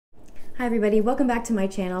Hi everybody, welcome back to my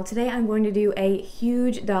channel. Today I'm going to do a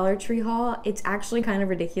huge Dollar Tree haul. It's actually kind of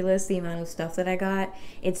ridiculous the amount of stuff that I got.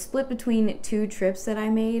 It's split between two trips that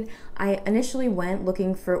I made. I initially went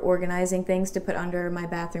looking for organizing things to put under my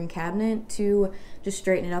bathroom cabinet to just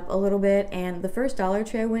straighten it up a little bit, and the first Dollar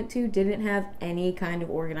Tree I went to didn't have any kind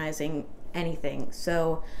of organizing anything.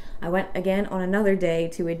 So I went again on another day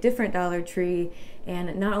to a different Dollar Tree,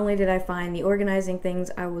 and not only did I find the organizing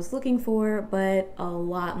things I was looking for, but a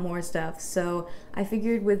lot more stuff. So I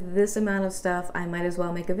figured with this amount of stuff, I might as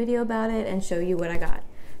well make a video about it and show you what I got.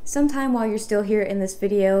 Sometime while you're still here in this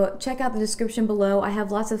video, check out the description below. I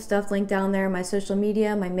have lots of stuff linked down there, my social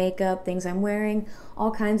media, my makeup, things I'm wearing, all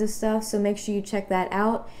kinds of stuff, so make sure you check that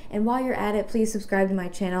out. And while you're at it, please subscribe to my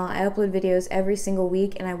channel. I upload videos every single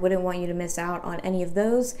week and I wouldn't want you to miss out on any of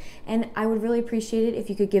those. And I would really appreciate it if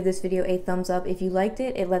you could give this video a thumbs up if you liked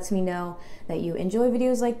it. It lets me know that you enjoy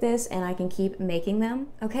videos like this and I can keep making them.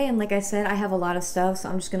 Okay, and like I said, I have a lot of stuff, so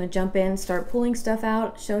I'm just gonna jump in, start pulling stuff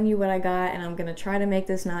out, showing you what I got, and I'm gonna try to make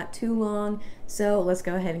this not too long. So let's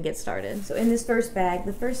go ahead and get started. So in this first bag,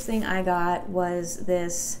 the first thing I got was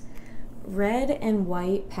this red and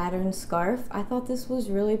white patterned scarf. I thought this was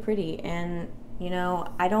really pretty, and you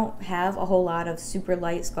know, I don't have a whole lot of super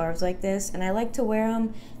light scarves like this, and I like to wear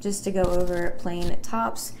them just to go over plain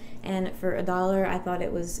tops, and for $1 I thought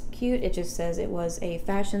it was cute. It just says it was a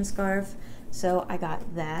fashion scarf, so I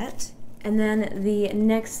got that. And then the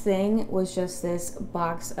next thing was just this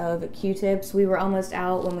box of Q-tips. We were almost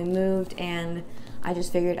out when we moved, and I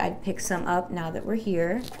just figured I'd pick some up now that we're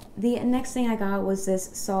here. The next thing I got was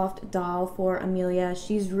this soft doll for Amelia.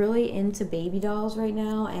 She's really into baby dolls right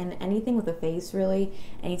now, and anything with a face, really.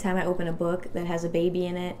 Anytime I open a book that has a baby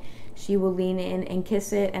in it, she will lean in and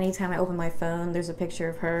kiss it. Anytime I open my phone, there's a picture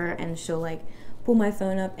of her, and she'll like pull my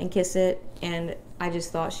phone up and kiss it, and I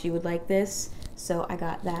just thought she would like this. So I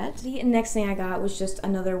got that. The next thing I got was just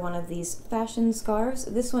another one of these fashion scarves.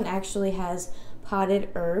 This one actually has potted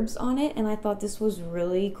herbs on it, and I thought this was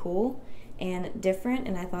really cool and different,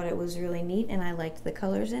 and I thought it was really neat, and I liked the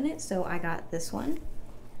colors in it, so I got this one.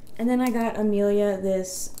 And then I got Amelia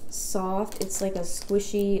this soft, it's like a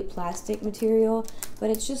squishy plastic material, but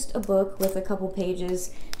it's just a book with a couple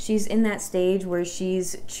pages. She's in that stage where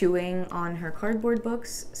she's chewing on her cardboard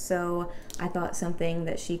books, so I thought something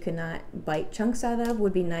that she could not bite chunks out of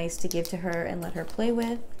would be nice to give to her and let her play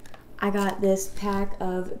with. I got this pack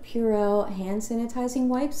of Purell hand sanitizing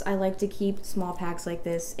wipes. I like to keep small packs like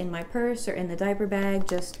this in my purse or in the diaper bag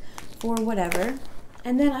just for whatever.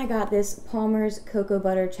 And then I got this Palmer's Cocoa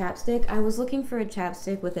Butter Chapstick. I was looking for a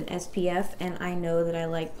chapstick with an SPF, and I know that I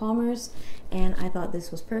like Palmer's, and I thought this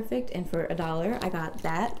was perfect, and for $1 I got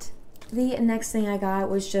that. The next thing I got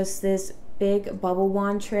was just this big bubble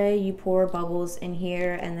wand tray. You pour bubbles in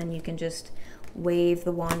here, and then you can just wave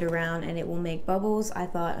the wand around and it will make bubbles. I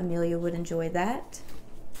thought Amelia would enjoy that.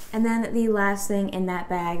 And then the last thing in that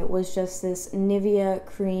bag was just this Nivea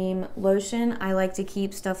cream lotion. I like to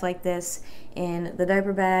keep stuff like this in the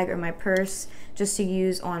diaper bag or my purse just to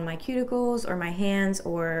use on my cuticles or my hands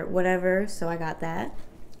or whatever, so I got that.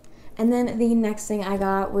 And then the next thing I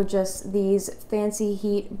got were just these fancy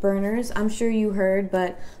heat burners. I'm sure you heard,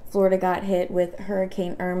 but Florida got hit with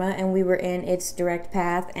Hurricane Irma and we were in its direct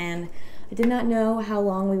path, and I did not know how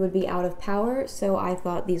long we would be out of power, so I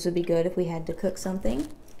thought these would be good if we had to cook something.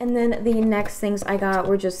 And then the next things I got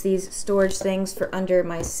were just these storage things for under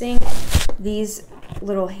my sink. These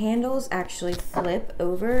little handles actually flip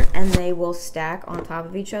over and they will stack on top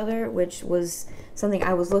of each other, which was something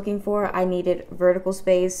I was looking for. I needed vertical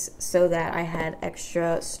space so that I had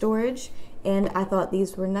extra storage, and I thought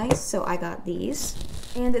these were nice, so I got these.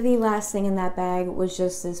 And the last thing in that bag was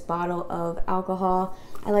just this bottle of alcohol.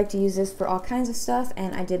 I like to use this for all kinds of stuff,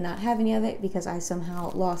 and I did not have any of it because I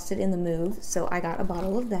somehow lost it in the move, so I got a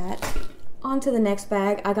bottle of that. On to the next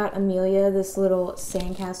bag, I got Amelia this little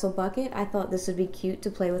sandcastle bucket. I thought this would be cute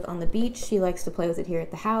to play with on the beach. She likes to play with it here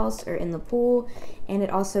at the house or in the pool, and it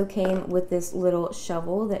also came with this little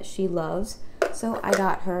shovel that she loves, so I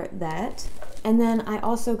got her that. And then I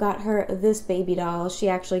also got her this baby doll. She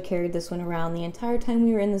actually carried this one around the entire time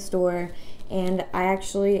we were in the store, and I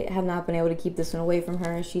actually have not been able to keep this one away from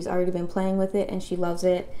her. She's already been playing with it and she loves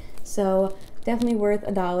it, so definitely worth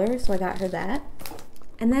 $1, so I got her that.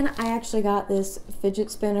 And then I actually got this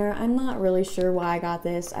fidget spinner. I'm not really sure why I got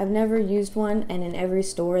this. I've never used one, and in every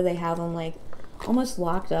store they have them like almost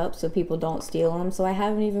locked up so people don't steal them, so I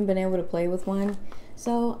haven't even been able to play with one.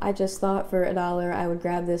 So I just thought for $1 I would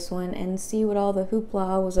grab this one and see what all the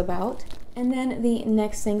hoopla was about. And then the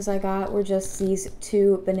next things I got were just these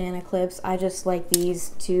 2 banana clips. I just like these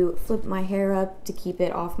to flip my hair up to keep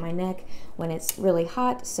it off my neck when it's really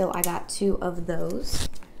hot, so I got 2 of those.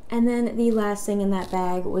 And then the last thing in that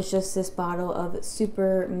bag was just this bottle of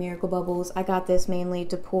Super Miracle Bubbles. I got this mainly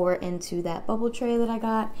to pour into that bubble tray that I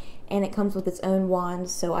got, and it comes with its own wand,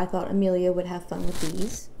 so I thought Amelia would have fun with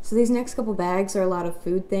these. So these next couple bags are a lot of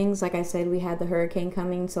food things. Like I said, we had the hurricane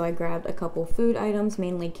coming, so I grabbed a couple food items,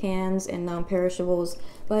 mainly cans and non-perishables.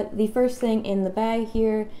 But the first thing in the bag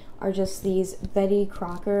here are just these Betty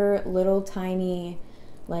Crocker little tiny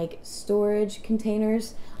like storage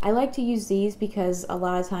containers. I like to use these because a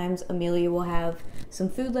lot of times Amelia will have some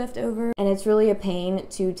food left over, and it's really a pain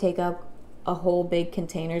to take up a whole big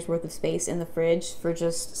container's worth of space in the fridge for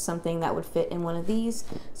just something that would fit in one of these.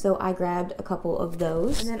 So I grabbed a couple of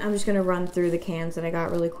those. And then I'm just gonna run through the cans that I got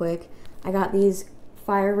really quick. I got these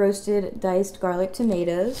fire roasted diced garlic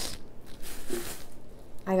tomatoes.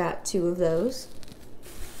 I got 2 of those.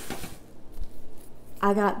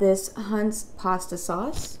 I got this Hunt's pasta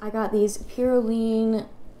sauce. I got these Purolene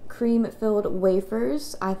cream-filled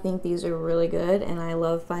wafers. I think these are really good, and I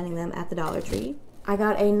love finding them at the Dollar Tree. I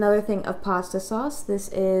got another thing of pasta sauce. This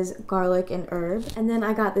is garlic and herb. And then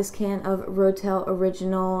I got this can of Rotel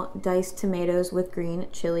Original diced tomatoes with green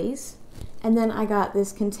chilies. And then I got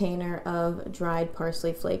this container of dried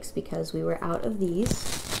parsley flakes because we were out of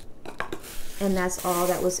these. And that's all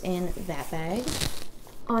that was in that bag.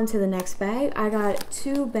 On to the next bag. I got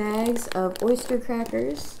 2 bags of oyster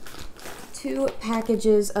crackers, 2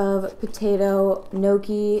 packages of potato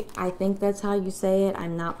gnocchi. I think that's how you say it.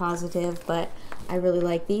 I'm not positive, but I really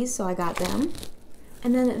like these, so I got them.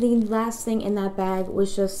 And then the last thing in that bag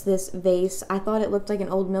was just this vase. I thought it looked like an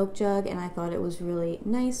old milk jug, and I thought it was really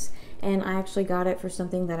nice, and I actually got it for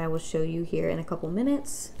something that I will show you here in a couple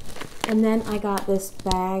minutes. And then I got this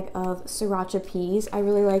bag of sriracha peas. I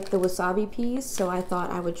really like the wasabi peas, so I thought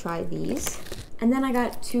I would try these. And then I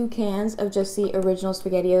got 2 cans of just the original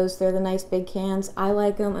SpaghettiOs. They're the nice big cans. I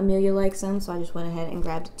like them, Amelia likes them, so I just went ahead and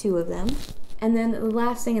grabbed 2 of them. And then the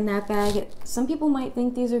last thing in that bag, some people might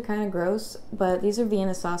think these are kind of gross, but these are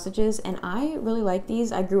Vienna sausages, and I really like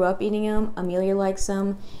these. I grew up eating them. Amelia likes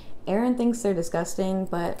them. Aaron thinks they're disgusting,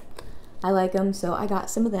 but I like them, so I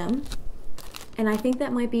got some of them. And I think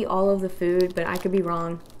that might be all of the food, but I could be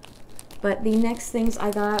wrong. But the next things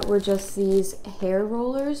I got were just these hair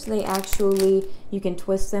rollers. They actually, you can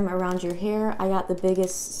twist them around your hair. I got the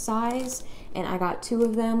biggest size, and I got 2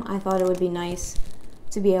 of them. I thought it would be nice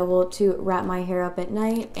to be able to wrap my hair up at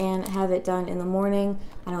night and have it done in the morning.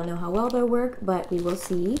 I don't know how well they'll work, but we will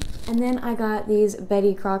see. And then I got these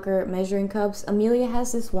Betty Crocker measuring cups. Amelia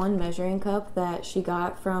has this one measuring cup that she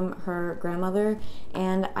got from her grandmother,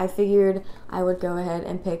 and I figured I would go ahead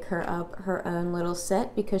and pick her up her own little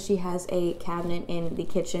set because she has a cabinet in the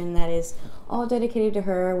kitchen that is all dedicated to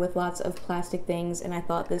her with lots of plastic things, and I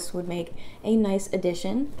thought this would make a nice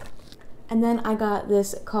addition. And then I got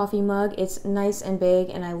this coffee mug. It's nice and big,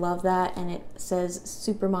 and I love that, and it says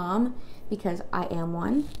Super Mom because I am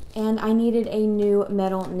one. And I needed a new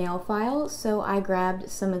metal nail file, so I grabbed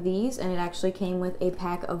some of these, and it actually came with a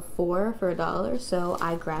pack of 4 for $1, so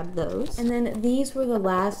I grabbed those. And then these were the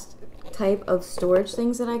last type of storage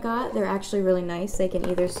things that I got. They're actually really nice. They can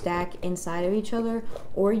either stack inside of each other,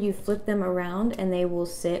 or you flip them around and they will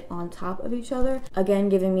sit on top of each other, again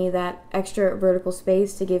giving me that extra vertical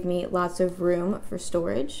space to give me lots of room for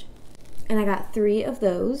storage. And I got 3 of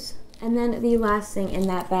those. And then the last thing in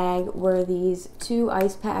that bag were these 2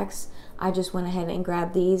 ice packs. I just went ahead and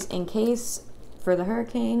grabbed these in case for the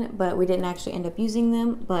hurricane, but we didn't actually end up using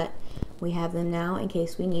them, but we have them now in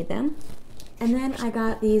case we need them. And then I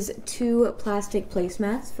got these 2 plastic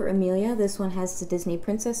placemats for Amelia. This one has the Disney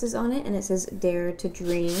princesses on it, and it says Dare to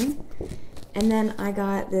Dream. And then I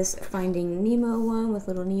got this Finding Nemo one with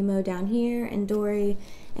little Nemo down here and Dory.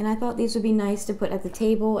 And I thought these would be nice to put at the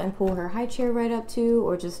table and pull her high chair right up to,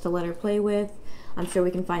 or just to let her play with. I'm sure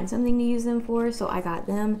we can find something to use them for, so I got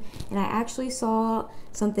them. And I actually saw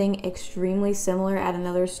something extremely similar at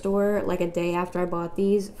another store like a day after I bought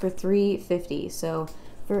these for $3.50. So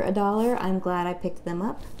for $1, I'm glad I picked them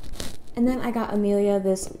up. And then I got Amelia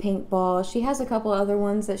this pink ball. She has a couple other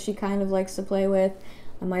ones that she kind of likes to play with.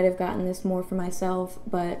 I might have gotten this more for myself,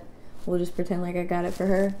 but we'll just pretend like I got it for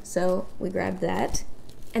her. So we grabbed that.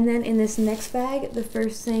 And then in this next bag, the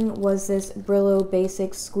first thing was this Brillo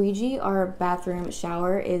Basic Squeegee. Our bathroom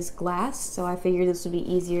shower is glass, so I figured this would be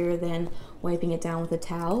easier than wiping it down with a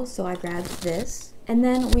towel, so I grabbed this. And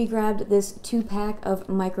then we grabbed this 2-pack of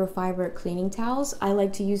microfiber cleaning towels. I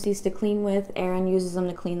like to use these to clean with. Aaron uses them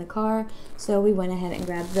to clean the car, so we went ahead and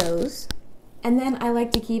grabbed those. And then I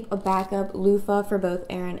like to keep a backup loofah for both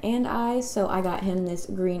Aaron and I, so I got him this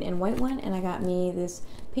green and white one, and I got me this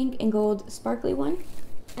pink and gold sparkly one.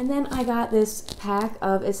 And then I got this pack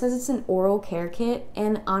of, it says it's an oral care kit,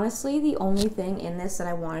 and honestly the only thing in this that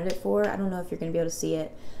I wanted it for, I don't know if you're going to be able to see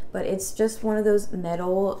it, but it's just one of those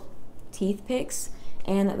metal teeth picks,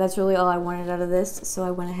 and that's really all I wanted out of this, so I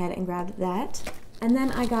went ahead and grabbed that. And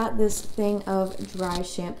then I got this thing of dry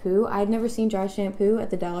shampoo. I'd never seen dry shampoo at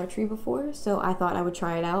the Dollar Tree before, so I thought I would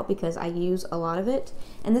try it out because I use a lot of it.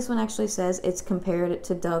 And this one actually says it's compared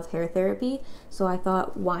to Dove Hair Therapy, so I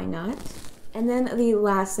thought, why not? And then the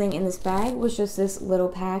last thing in this bag was just this little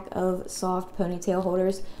pack of soft ponytail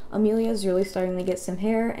holders. Amelia's really starting to get some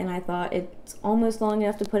hair, and I thought it's almost long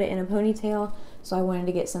enough to put it in a ponytail, so I wanted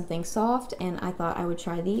to get something soft, and I thought I would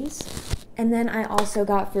try these. And then I also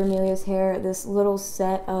got for Amelia's hair this little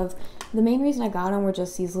set of, the main reason I got them were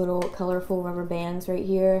just these little colorful rubber bands right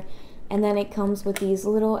here. And then it comes with these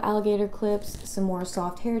little alligator clips, some more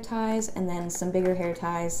soft hair ties, and then some bigger hair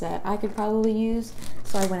ties that I could probably use.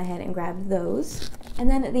 So I went ahead and grabbed those. And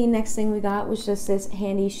then the next thing we got was just this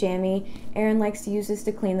handy chamois. Aaron likes to use this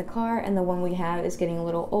to clean the car, and the one we have is getting a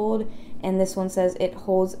little old. And this one says it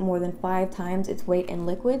holds more than 5 times its weight in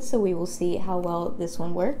liquid, so we will see how well this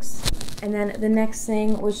one works. And then the next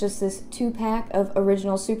thing was just this 2-pack of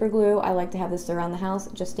original super glue. I like to have this around the house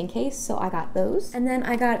just in case, so I got those. And then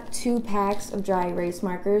I got 2 packs of dry erase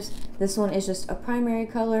markers. This one is just a primary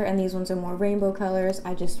color, and these ones are more rainbow colors.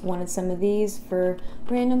 I just wanted some of these for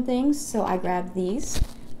random things, so I grabbed these.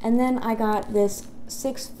 And then I got this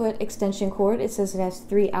 6-foot extension cord. It says it has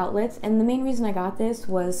 3 outlets, and the main reason I got this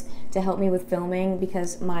was to help me with filming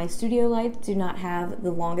because my studio lights do not have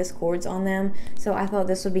the longest cords on them, so I thought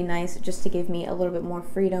this would be nice just to give me a little bit more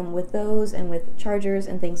freedom with those and with chargers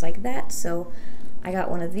and things like that, so I got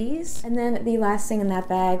one of these. And then the last thing in that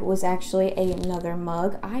bag was actually another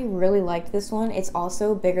mug. I really liked this one. It's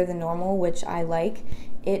also bigger than normal, which I like.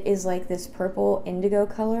 It is like this purple indigo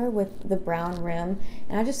color with the brown rim,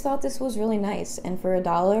 and I just thought this was really nice, and for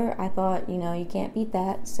 $1 I thought, you know, you can't beat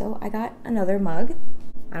that, so I got another mug.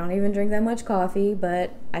 I don't even drink that much coffee,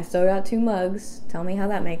 but I still got 2 mugs. Tell me how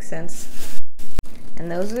that makes sense.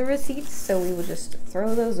 And those are the receipts, so we will just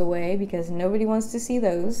throw those away because nobody wants to see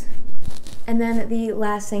those. And then the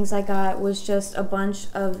last things I got was just a bunch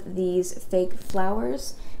of these fake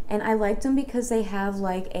flowers. And I liked them because they have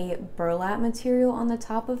like a burlap material on the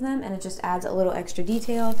top of them, and it just adds a little extra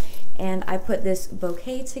detail. And I put this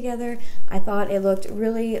bouquet together. I thought it looked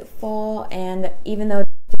really fall, and even though it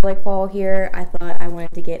didn't feel like fall here, I thought I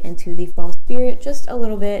wanted to get into the fall spirit just a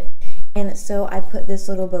little bit. And so I put this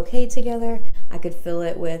little bouquet together. I could fill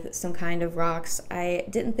it with some kind of rocks. I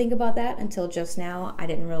didn't think about that until just now. I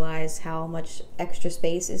didn't realize how much extra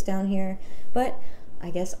space is down here, but I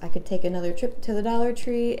guess I could take another trip to the Dollar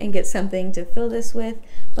Tree and get something to fill this with,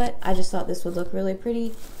 but I just thought this would look really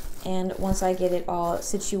pretty, and once I get it all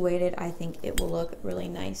situated, I think it will look really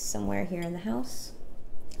nice somewhere here in the house.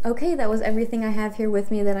 Okay, that was everything I have here with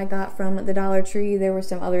me that I got from the Dollar Tree. There were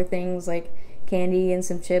some other things like candy and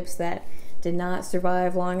some chips that did not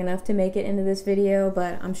survive long enough to make it into this video,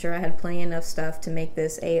 but I'm sure I had plenty enough stuff to make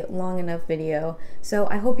this a long enough video. So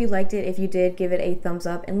I hope you liked it. If you did, give it a thumbs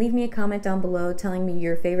up and leave me a comment down below telling me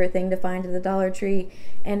your favorite thing to find at the Dollar Tree.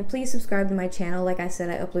 And please subscribe to my channel. Like I said,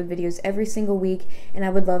 I upload videos every single week, and I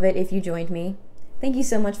would love it if you joined me. Thank you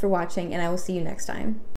so much for watching, and I will see you next time.